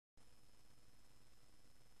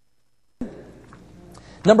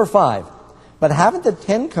Number 5, but haven't the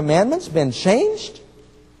 10 Commandments been changed?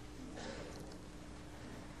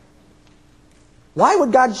 Why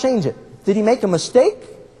would God change it? Did He make a mistake?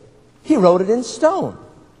 He wrote it in stone.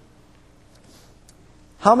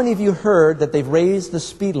 How many of you heard that they've raised the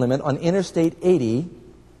speed limit on Interstate 80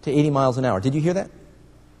 to 80 miles an hour? Did you hear that?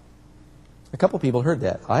 A couple people heard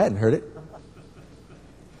that. I hadn't heard it.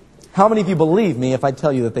 How many of you believe me if I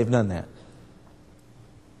tell you that they've done that?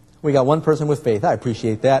 We got one person with faith. I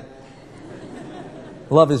appreciate that.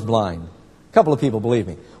 Love is blind. A couple of people believe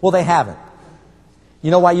me. Well, they haven't.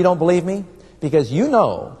 You know why you don't believe me? Because you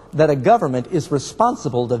know that a government is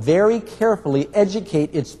responsible to very carefully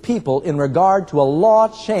educate its people in regard to a law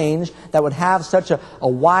change that would have such a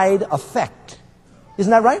wide effect.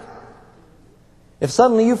 Isn't that right? If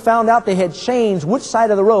suddenly you found out they had changed which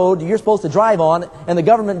side of the road you're supposed to drive on and the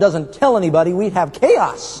government doesn't tell anybody, we'd have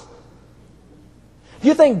chaos. Do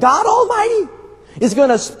you think God Almighty is going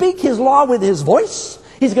to speak His law with His voice?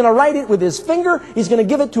 He's going to write it with His finger. He's going to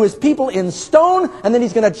give it to His people in stone. And then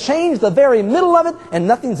He's going to change the very middle of it. And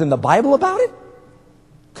nothing's in the Bible about it?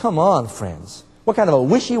 Come on, friends. What kind of a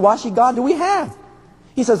wishy-washy God do we have?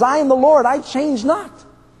 He says, I am the Lord. I change not.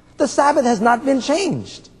 The Sabbath has not been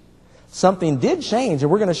changed. Something did change.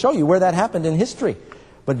 And we're going to show you where that happened in history.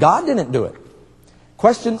 But God didn't do it.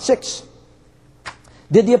 Question 6.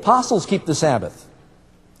 Did the apostles keep the Sabbath?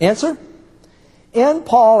 Answer. And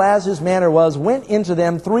Paul, as his manner was, went into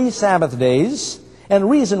them 3 Sabbath days and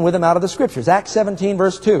reasoned with them out of the Scriptures. Acts 17,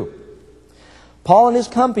 verse 2. Paul and his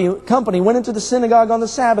company went into the synagogue on the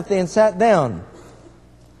Sabbath day and sat down.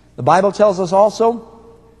 The Bible tells us also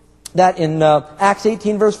that in Acts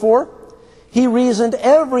 18, verse 4, he reasoned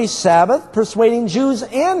every Sabbath, persuading Jews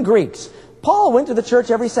and Greeks. Paul went to the church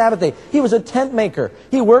every Sabbath day. He was a tent maker.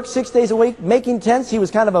 He worked 6 days a week making tents. He was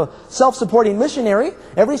kind of a self-supporting missionary.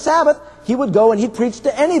 Every Sabbath, he would go and he'd preach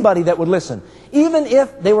to anybody that would listen. Even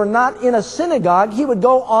if they were not in a synagogue, he would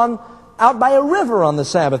go on out by a river on the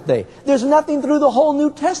Sabbath day. There's nothing through the whole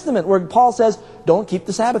New Testament where Paul says, don't keep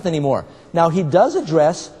the Sabbath anymore. Now, he does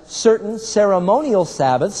address certain ceremonial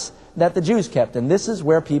Sabbaths that the Jews kept, and this is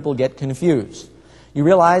where people get confused. You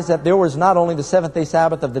realize that there was not only the seventh-day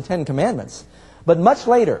Sabbath of the 10 Commandments, but much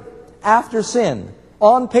later, after sin,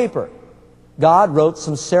 on paper, God wrote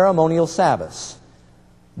some ceremonial Sabbaths.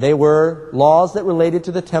 They were laws that related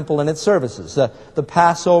to the temple and its services. The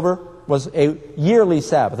Passover was a yearly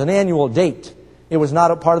Sabbath, an annual date. It was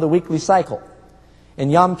not a part of the weekly cycle. And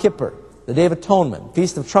Yom Kippur, the Day of Atonement,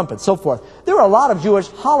 Feast of Trumpets, so forth. There were a lot of Jewish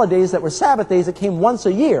holidays that were Sabbath days that came once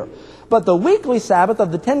a year. But the weekly Sabbath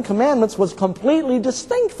of the 10 Commandments was completely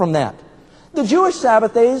distinct from that. The Jewish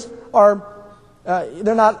Sabbath days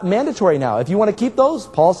they're not mandatory now. If you want to keep those,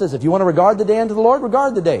 Paul says, if you want to regard the day unto the Lord,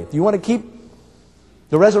 regard the day. If you want to keep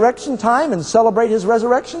the resurrection time and celebrate His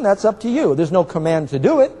resurrection, that's up to you. There's no command to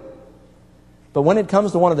do it. But when it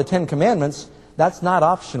comes to one of the 10 Commandments, that's not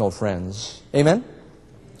optional, friends. Amen?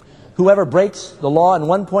 Whoever breaks the law in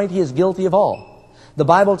one point, he is guilty of all. The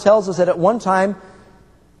Bible tells us that at one time,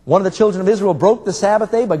 one of the children of Israel broke the Sabbath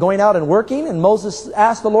day by going out and working, and Moses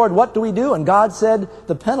asked the Lord, what do we do? And God said,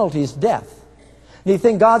 the penalty is death. Do you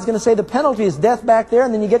think God's going to say the penalty is death back there,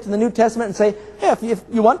 and then you get to the New Testament and say, hey, if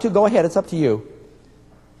you want to, go ahead, it's up to you.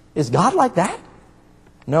 Is God like that?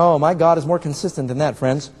 No, my God is more consistent than that,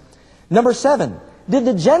 friends. Number 7, did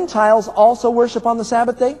the Gentiles also worship on the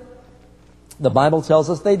Sabbath day? The Bible tells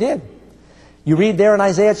us they did. You read there in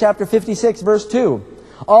Isaiah chapter 56, verse 2.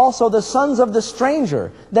 Also the sons of the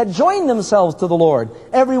stranger that join themselves to the Lord,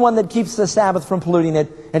 everyone that keeps the Sabbath from polluting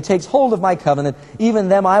it and takes hold of my covenant, even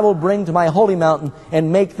them I will bring to my holy mountain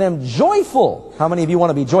and make them joyful. How many of you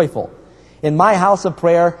want to be joyful? In my house of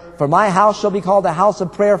prayer, for my house shall be called the house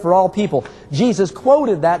of prayer for all people. Jesus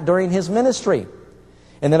quoted that during His ministry.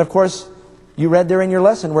 And then, of course, you read there in your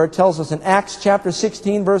lesson where it tells us in Acts chapter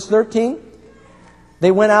 16, verse 13,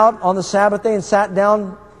 they went out on the Sabbath day and sat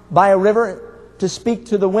down by a river to speak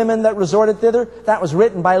to the women that resorted thither. That was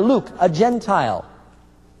written by Luke, a Gentile.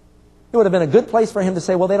 It would have been a good place for him to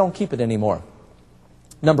say, well, they don't keep it anymore.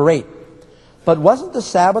 Number 8, but wasn't the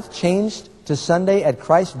Sabbath changed to Sunday at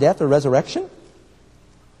Christ's death or resurrection?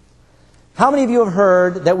 How many of you have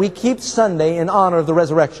heard that we keep Sunday in honor of the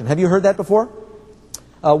resurrection? Have you heard that before?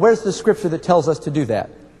 Where's the scripture that tells us to do that?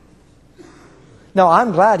 Now,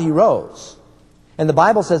 I'm glad He rose. And the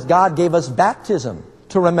Bible says God gave us baptism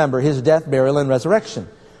to remember His death, burial, and resurrection.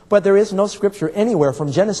 But there is no scripture anywhere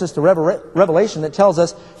from Genesis to Revelation that tells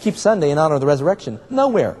us keep Sunday in honor of the resurrection.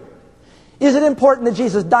 Nowhere. Is it important that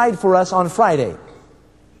Jesus died for us on Friday?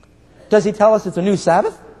 Does He tell us it's a new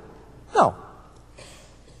Sabbath? No.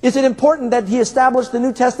 Is it important that he established the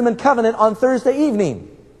New Testament covenant on Thursday evening?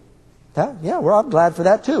 Yeah, well, I'm glad for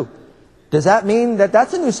that too. Does that mean that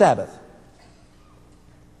that's a new Sabbath?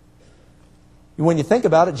 When you think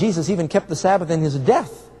about it, Jesus even kept the Sabbath in his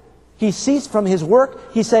death. He ceased from his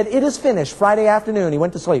work. He said, "It is finished," Friday afternoon. He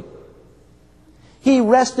went to sleep. He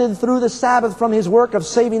rested through the Sabbath from his work of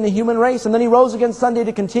saving the human race, and then he rose again Sunday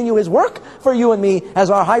to continue his work for you and me as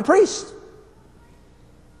our high priest.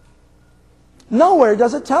 Nowhere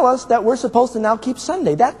does it tell us that we're supposed to now keep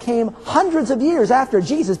Sunday. That came hundreds of years after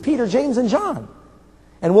Jesus, Peter, James, and John.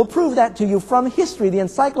 And we'll prove that to you from history, the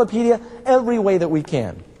encyclopedia, every way that we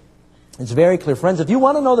can. It's very clear. Friends, if you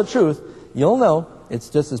want to know the truth, you'll know. It's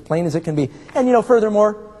just as plain as it can be. And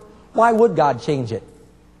furthermore, why would God change it?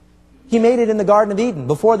 He made it in the Garden of Eden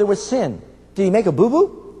before there was sin. Did he make a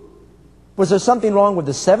boo-boo? Was there something wrong with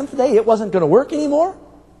the seventh day? It wasn't going to work anymore?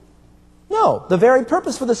 No. The very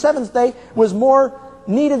purpose for the seventh day was more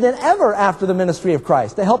needed than ever after the ministry of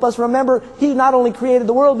Christ, to help us remember he not only created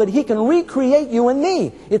the world, but he can recreate you and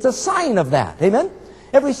me. It's a sign of that. Amen?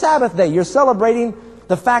 Every Sabbath day, you're celebrating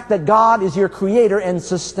the fact that God is your creator and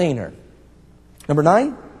sustainer. Number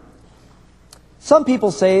 9, some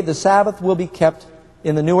people say the Sabbath will be kept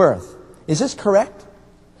in the new earth. Is this correct?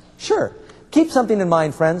 Sure. Keep something in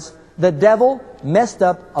mind, friends. The devil messed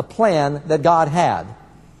up a plan that God had.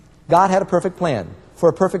 God had a perfect plan for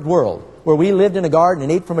a perfect world where we lived in a garden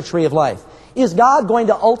and ate from a tree of life. Is God going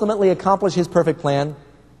to ultimately accomplish his perfect plan?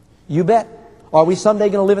 You bet. Are we someday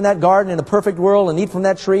going to live in that garden in a perfect world and eat from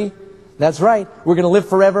that tree? That's right. We're going to live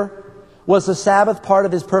forever. Was the Sabbath part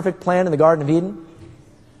of his perfect plan in the Garden of Eden?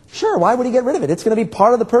 Sure. Why would he get rid of it? It's going to be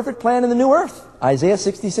part of the perfect plan in the new earth. Isaiah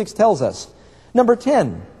 66 tells us. Number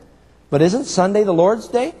 10. But isn't Sunday the Lord's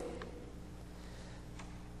day?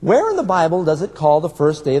 Where in the Bible does it call the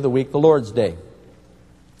first day of the week the Lord's day?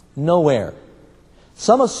 Nowhere.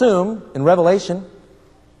 Some assume in Revelation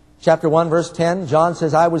chapter 1 verse 10, John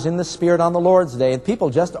says, "I was in the Spirit on the Lord's day." And people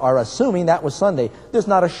just are assuming that was Sunday. There's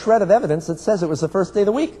not a shred of evidence that says it was the first day of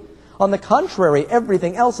the week. On the contrary,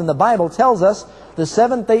 everything else in the Bible tells us the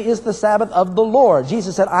seventh day is the Sabbath of the Lord.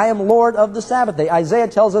 Jesus said, "I am Lord of the Sabbath day." Isaiah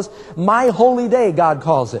tells us, "My holy day," God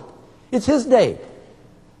calls it. It's his day.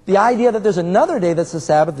 The idea that there's another day that's the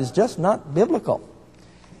Sabbath is just not biblical.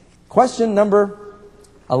 Question number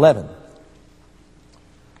 11.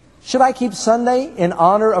 Should I keep Sunday in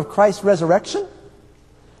honor of Christ's resurrection?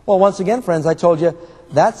 Well, once again, friends, I told you,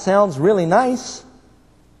 that sounds really nice,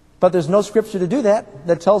 but there's no scripture to do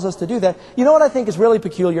that tells us to do that. You know what I think is really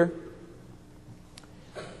peculiar?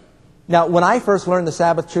 Now, when I first learned the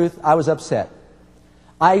Sabbath truth, I was upset.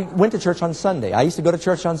 I went to church on Sunday. I used to go to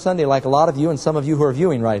church on Sunday like a lot of you and some of you who are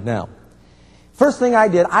viewing right now. First thing I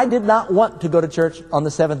did not want to go to church on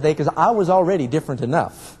the seventh day because I was already different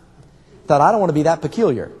enough. Thought, I don't want to be that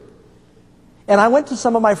peculiar. And I went to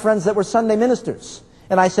some of my friends that were Sunday ministers.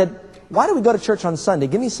 And I said, "Why do we go to church on Sunday?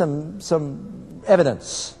 Give me some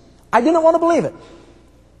evidence." I didn't want to believe it.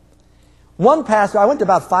 One pastor, I went to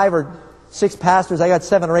about 5 or 6 pastors. I got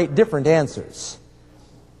 7 or 8 different answers.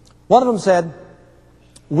 One of them said,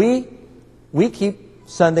 we keep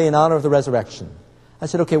Sunday in honor of the resurrection. I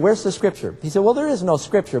said, "Okay, where's the scripture?" He said, "Well, there is no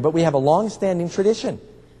scripture, but we have a long-standing tradition."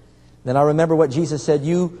 Then I remember what Jesus said,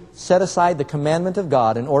 "You set aside the commandment of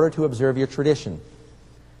God in order to observe your tradition."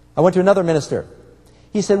 I went to another minister.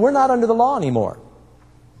 He said, "We're not under the law anymore.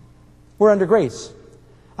 We're under grace."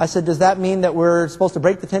 I said, "Does that mean that we're supposed to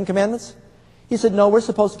break the 10 commandments?" He said, "No, we're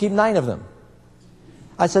supposed to keep 9 of them."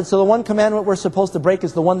 I said, "So the one commandment we're supposed to break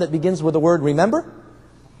is the one that begins with the word remember?"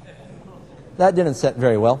 That didn't set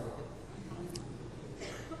very well.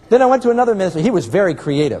 Then I went to another minister. He was very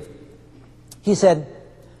creative. He said,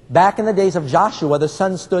 "Back in the days of Joshua, the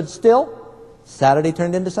sun stood still. Saturday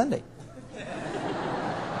turned into Sunday."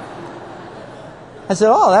 I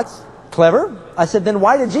said, "Oh, that's clever." I said, "Then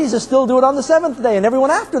why did Jesus still do it on the 7th day and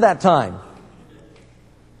everyone after that time?"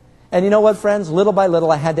 And you know what, friends? Little by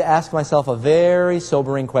little, I had to ask myself a very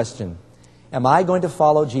sobering question. Am I going to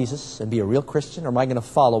follow Jesus and be a real Christian, or am I going to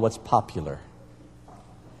follow what's popular?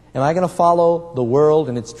 Am I going to follow the world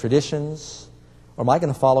and its traditions, or am I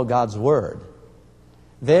going to follow God's Word?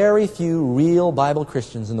 Very few real Bible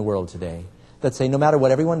Christians in the world today that say no matter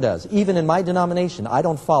what everyone does, even in my denomination, I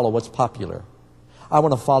don't follow what's popular. I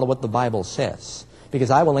want to follow what the Bible says,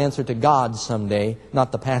 because I will answer to God someday,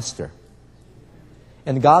 not the pastor.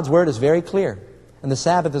 And God's Word is very clear, and the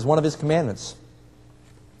Sabbath is one of His commandments.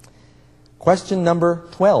 Question number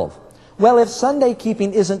 12. Well, if Sunday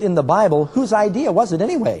keeping isn't in the Bible, whose idea was it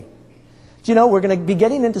anyway? Do you know, we're going to be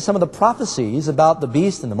getting into some of the prophecies about the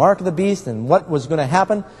beast and the mark of the beast and what was going to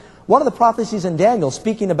happen. One of the prophecies in Daniel,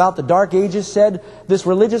 speaking about the dark ages, said this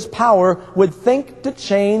religious power would think to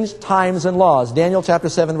change times and laws. Daniel chapter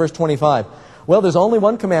 7, verse 25. Well, there's only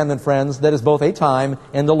one commandment, friends, that is both a time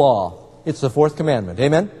and a law. It's the fourth commandment.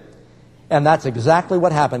 Amen? And that's exactly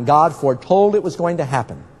what happened. God foretold it was going to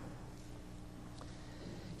happen.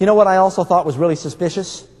 You know what I also thought was really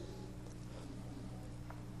suspicious?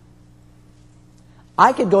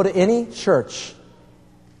 I could go to any church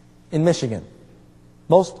in Michigan,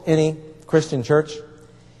 most any Christian church,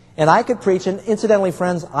 and I could preach, and incidentally,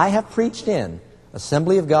 friends, I have preached in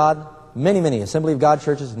Assembly of God, many Assembly of God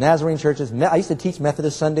churches, Nazarene churches. I used to teach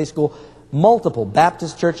Methodist Sunday school, multiple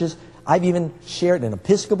Baptist churches. I've even shared in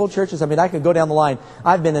Episcopal churches. I mean, I could go down the line.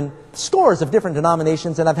 I've been in scores of different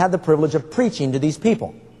denominations, and I've had the privilege of preaching to these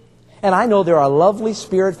people. And I know there are lovely,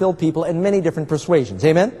 Spirit-filled people in many different persuasions.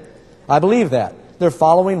 Amen? I believe that. They're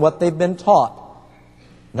following what they've been taught.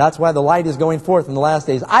 That's why the light is going forth in the last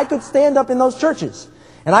days. I could stand up in those churches,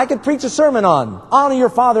 and I could preach a sermon on honor your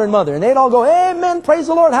father and mother, and they'd all go, amen, praise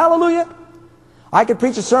the Lord, hallelujah. I could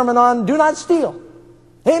preach a sermon on do not steal.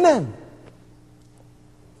 Amen.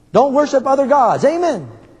 Don't worship other gods. Amen.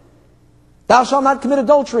 Thou shalt not commit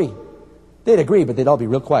adultery. They'd agree, but they'd all be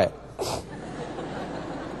real quiet.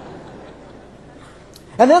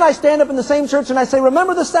 And then I stand up in the same church and I say,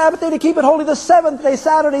 remember the Sabbath day to keep it holy. The seventh day,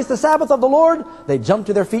 Saturday, is the Sabbath of the Lord. They jump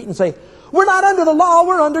to their feet and say, we're not under the law,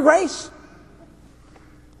 we're under grace.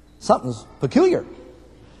 Something's peculiar.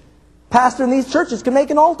 Pastor in these churches can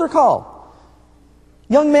make an altar call.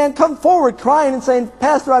 Young man come forward crying and saying,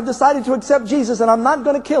 Pastor, I've decided to accept Jesus and I'm not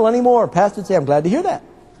going to kill anymore. Pastor would say, I'm glad to hear that.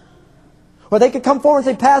 Or they could come forward and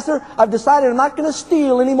say, Pastor, I've decided I'm not going to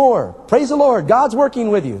steal anymore. Praise the Lord. God's working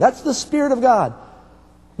with you. That's the Spirit of God.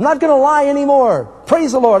 I'm not going to lie anymore.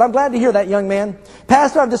 Praise the Lord. I'm glad to hear that, young man.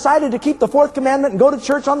 Pastor, I've decided to keep the fourth commandment and go to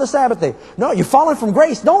church on the Sabbath day. No, you've fallen from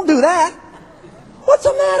grace. Don't do that. What's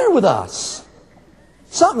the matter with us?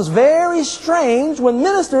 Something's very strange when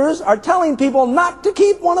ministers are telling people not to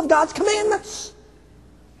keep one of God's commandments.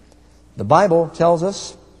 The Bible tells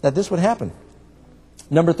us that this would happen.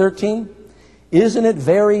 Number 13, isn't it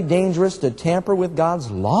very dangerous to tamper with God's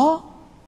law?